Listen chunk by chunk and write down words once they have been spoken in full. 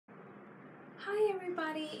Hi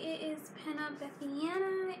everybody, it is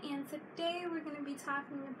Bethiana, and today we're going to be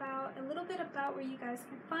talking about a little bit about where you guys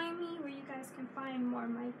can find me, where you guys can find more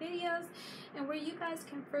of my videos, and where you guys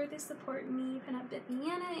can further support me,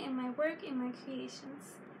 Bethiana, and my work and my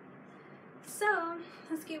creations. So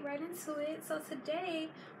let's get right into it. So today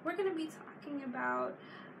we're going to be talking about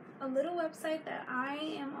a little website that I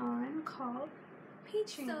am on called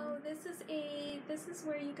Patreon. So this is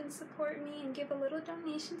where you can support me and give a little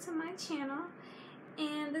donation to my channel,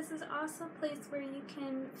 and this is also a place where you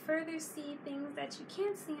can further see things that you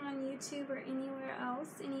can't see on YouTube or anywhere else,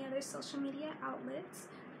 any other social media outlets.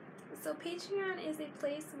 So Patreon is a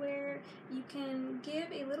place where you can give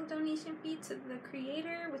a little donation fee to the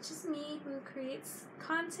creator, which is me, who creates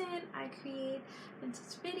content. I create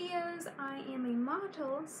vintage videos. I am a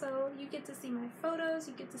model, so you get to see my photos,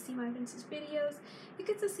 you get to see my vintage videos, you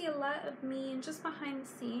get to see a lot of me and just behind the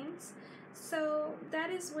scenes. So that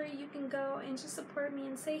is where you can go and just support me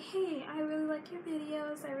and say, hey, I really like your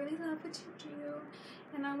videos, I really love what you do,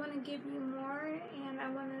 and I want to give you more, and I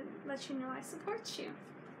want to let you know I support you.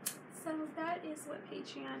 So that is what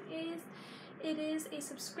Patreon is. It is a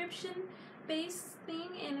subscription-based thing,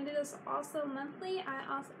 and it is also monthly.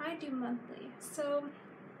 I do monthly. So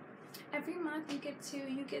every month you get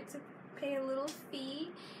to pay a little fee,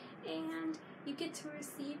 and you get to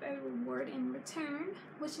receive a reward in return,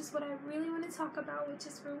 which is what I really want to talk about, which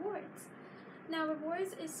is rewards. Now,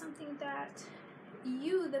 rewards is something that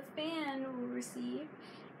you, the fan, will receive,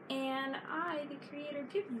 and I, the creator,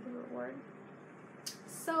 give you the reward.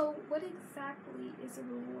 So what exactly is a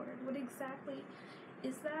reward? What exactly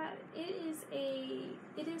is that?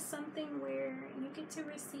 It is something where you get to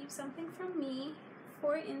receive something from me.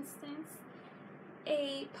 For instance,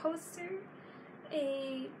 a poster,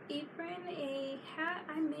 a apron, a hat.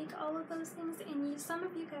 I make all of those things, and some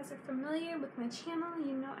of you guys are familiar with my channel.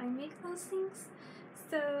 You know I make those things.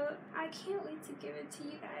 So I can't wait to give it to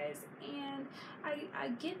you guys, and I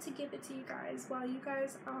get to give it to you guys while you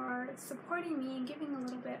guys are supporting me and giving a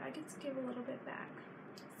little bit. I get to give a little bit back.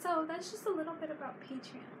 So that's just a little bit about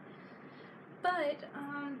Patreon. But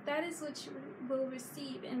that is what you will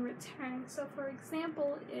receive in return. So for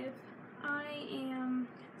example, if I am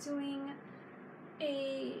doing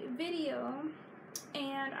a video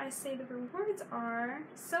and I say the rewards are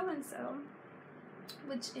so-and-so,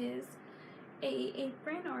 which is a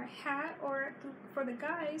apron or a hat, or for the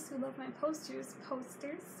guys who love my posters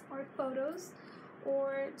or photos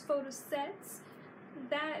or photo sets,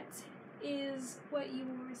 that is what you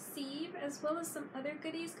will receive, as well as some other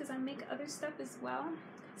goodies, because I make other stuff as well.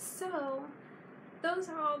 So those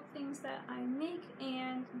are all the things that I make,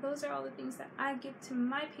 and those are all the things that I give to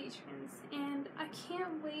my patrons, and I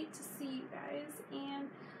can't wait to see you guys. And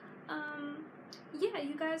yeah,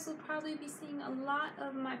 you guys will probably be seeing a lot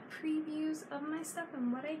of my previews of my stuff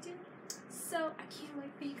and what I do, so I can't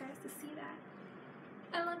wait for you guys to see that.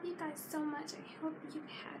 I love you guys so much. I hope you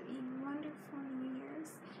had a wonderful New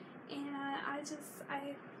Year's, and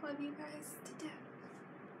I love you guys to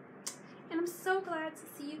death, and I'm so glad to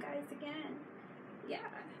see you guys again. Yeah.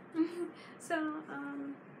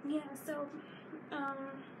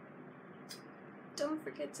 Don't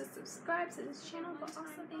forget to subscribe to this channel. But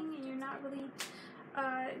also, and you're not really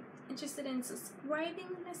interested in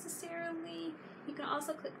subscribing necessarily, you can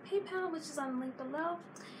also click PayPal, which is on the link below.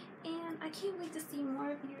 And I can't wait to see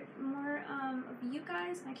more of you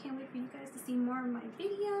guys, and I can't wait for you guys to see more of my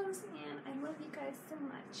videos, and I love you guys so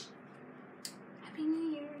much. Happy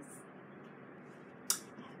New Year's.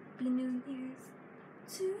 Happy New Year's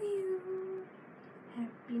to you.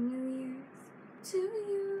 Happy New Year's to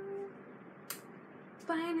you.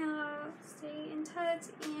 Bye now. Stay in touch,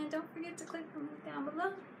 and don't forget to click the link down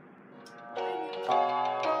below.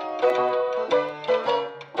 Bye now.